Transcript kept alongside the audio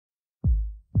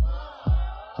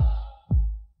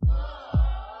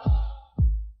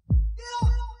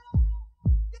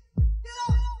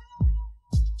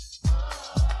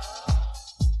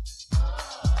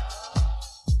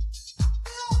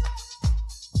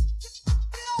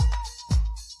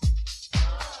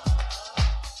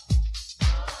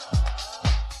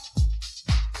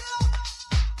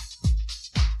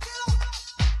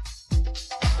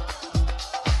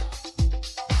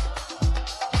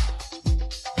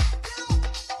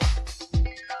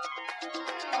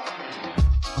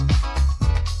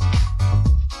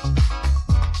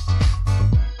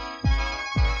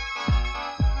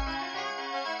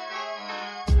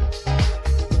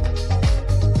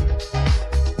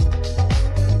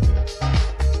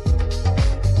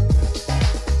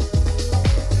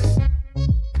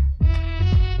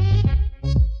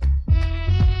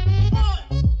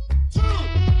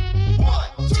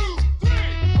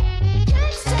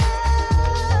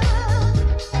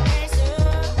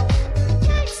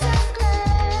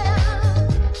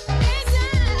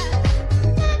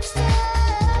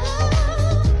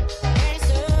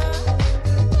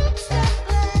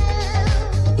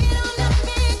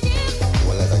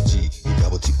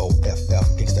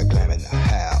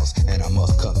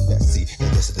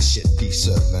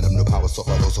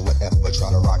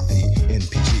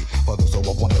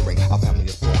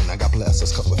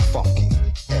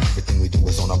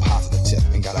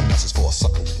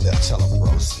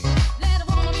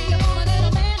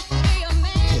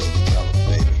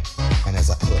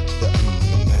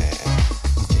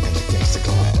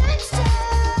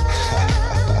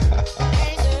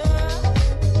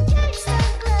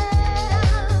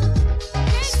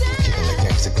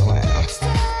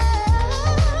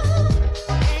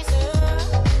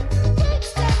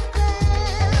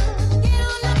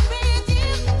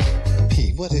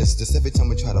this every time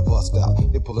we try to bust out.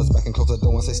 They pull us back and close the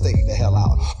door and say, stay the hell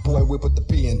out. Boy, we put the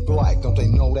P in black, don't they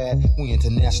know that? We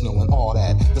international and all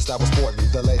that. The style was sporty,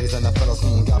 the ladies and the fellas,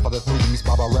 got by the three, Miss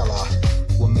Barbarella.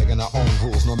 We're making our own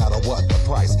rules, no matter what the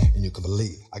price. And you can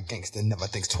believe a gangster never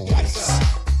thinks twice.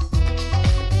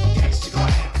 Gangster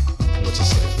Glam. What you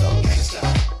say, fellas? Gangster.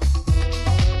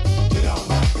 Get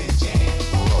on up and jam.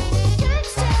 Roll it.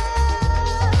 Gangster,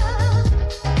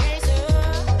 gangster,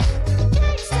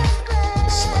 gangster,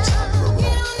 It's my time to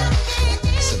roll.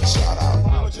 Send a shout out.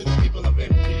 Power to the people of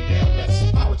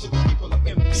MPLS. Power to the people of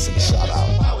MPLS. Send a shout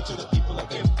out. Power to the people of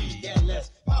MPLS.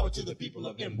 Power to the people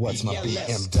of MPLS. What's my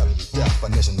BMW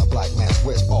definition? A black man's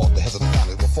wish. All the heads of the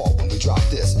family will fall when we drop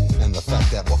this. And the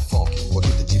fact that we're funky will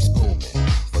keep the Jeeps booming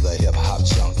for the hip hop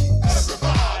junkies.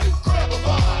 Everybody grab a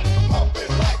body, pump it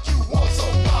like you want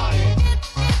somebody.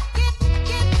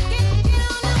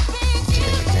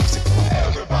 Kicking the gangster Glam.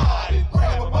 Everybody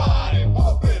grab a body,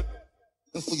 pump it.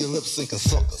 And for your lip syncing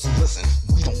suckers, listen,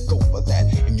 we don't go for that.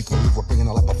 And you can believe we're bringing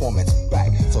all that performance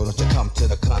back. So don't you come to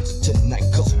the concert tonight,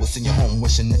 cause we'll send you home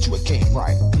wishing that you came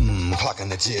right. Clocking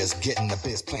the jizz, getting the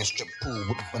biz, playing strip pool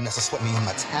with Vanessa, sweat me in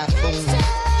my tattoo.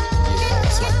 Yeah,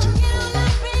 that's my dude.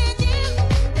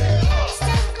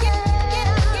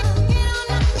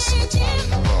 It's summertime in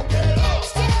the road.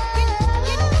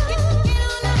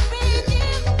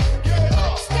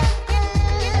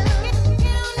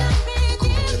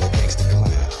 Grooving to the gangster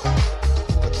Glam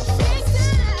with the fellas,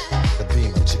 the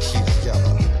beam and Chiquita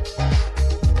together,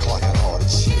 clocking all the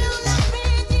cheers.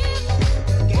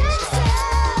 Gangster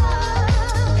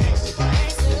Glam.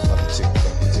 Love you too,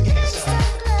 love you too. Gangster.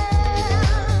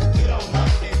 Get on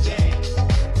up and jam.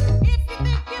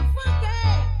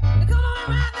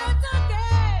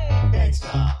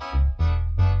 Gangster.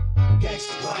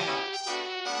 Gangster Glam.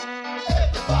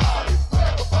 Everybody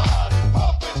grab a body,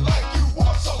 pump it like you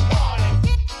want somebody.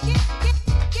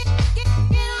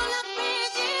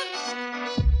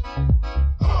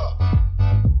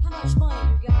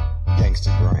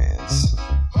 Gangster Grands.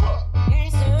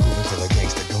 Moving to the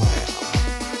gangster Glam.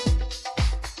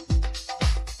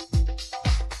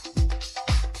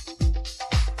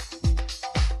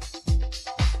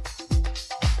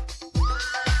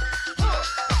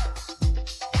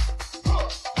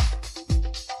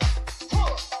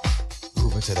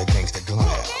 Moving to the gangster Glam.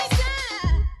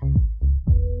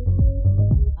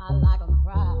 I like 'em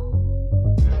proud.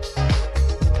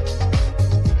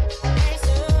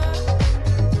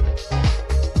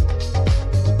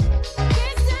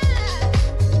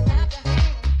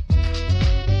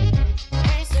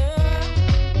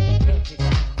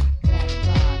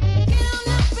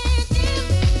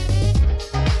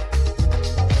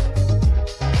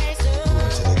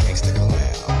 Moving to the gangster Glam.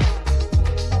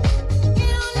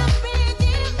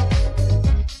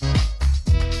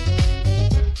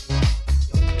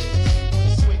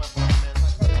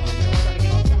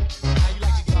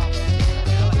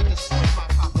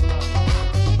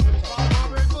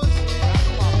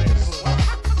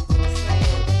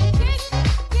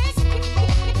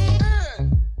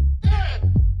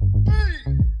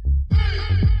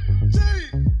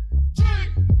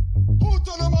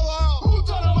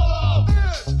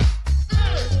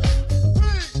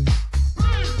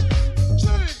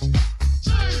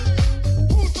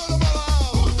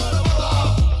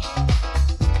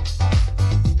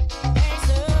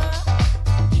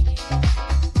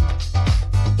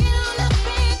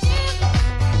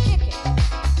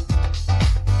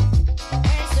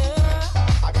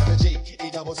 I got the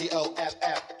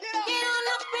G-E-double-T-O-F-F.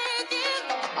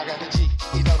 I got the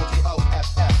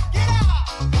G-E-double-T-O-F-F. Get out!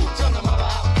 Who turned them all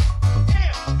out?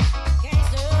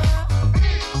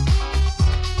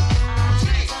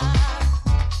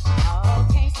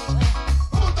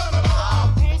 Who turned them all out?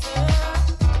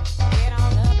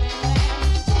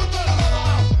 Who turned them all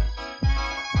out?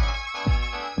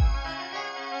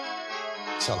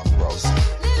 Tell 'em, Rosie.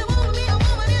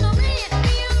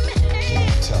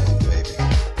 Tell 'em, baby.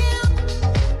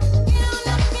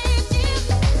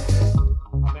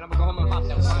 Man, I'ma go home and pop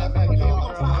that one.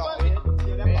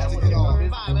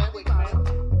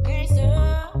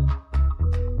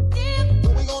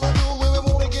 What we gonna do when we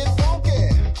wanna get funky?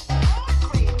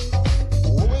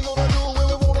 What we gonna do when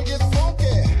we wanna get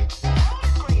funky?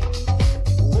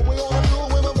 What we gonna do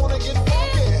when we wanna get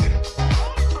funky?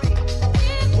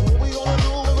 What we gonna do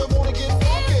when we wanna get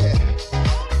funky?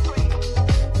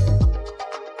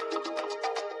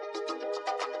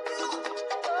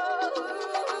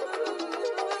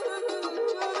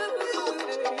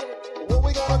 What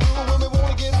we gonna do when we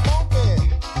wanna get funky?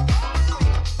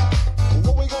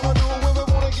 What we gonna do when we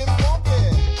wanna get funky?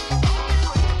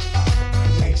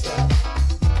 Gangster.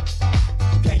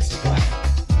 Gangster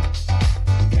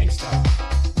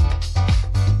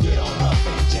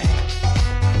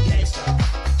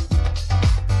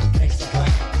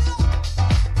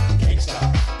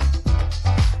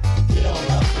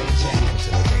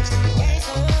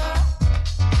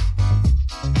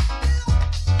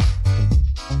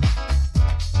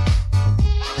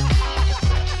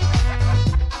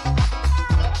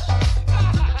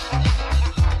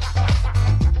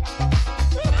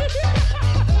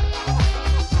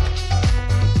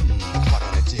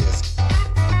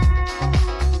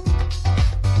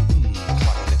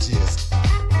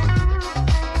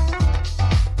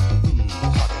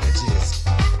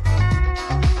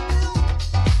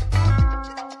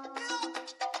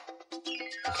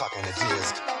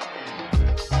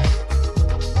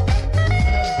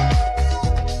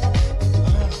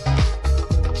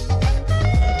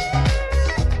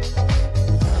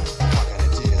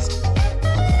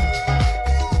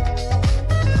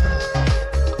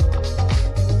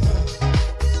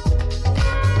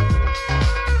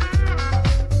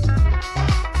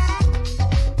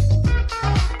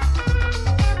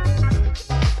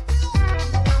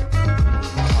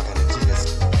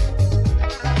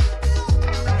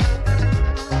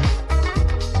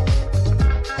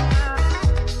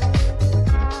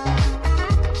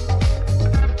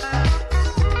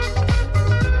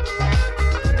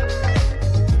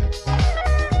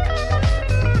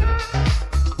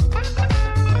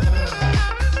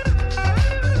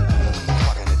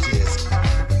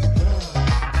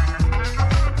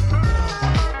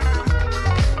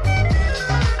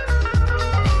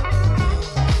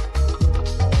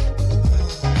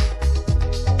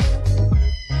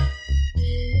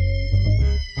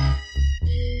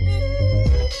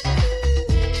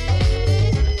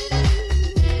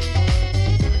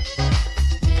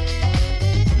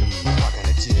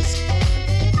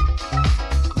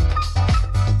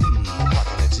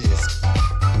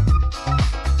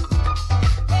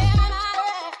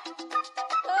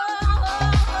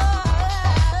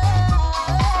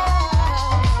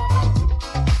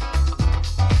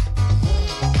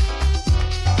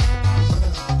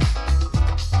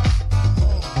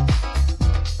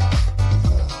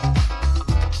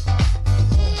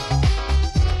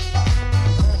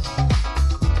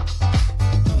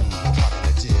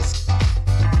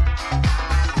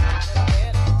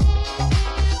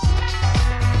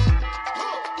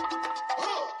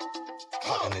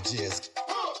clocking the jizz.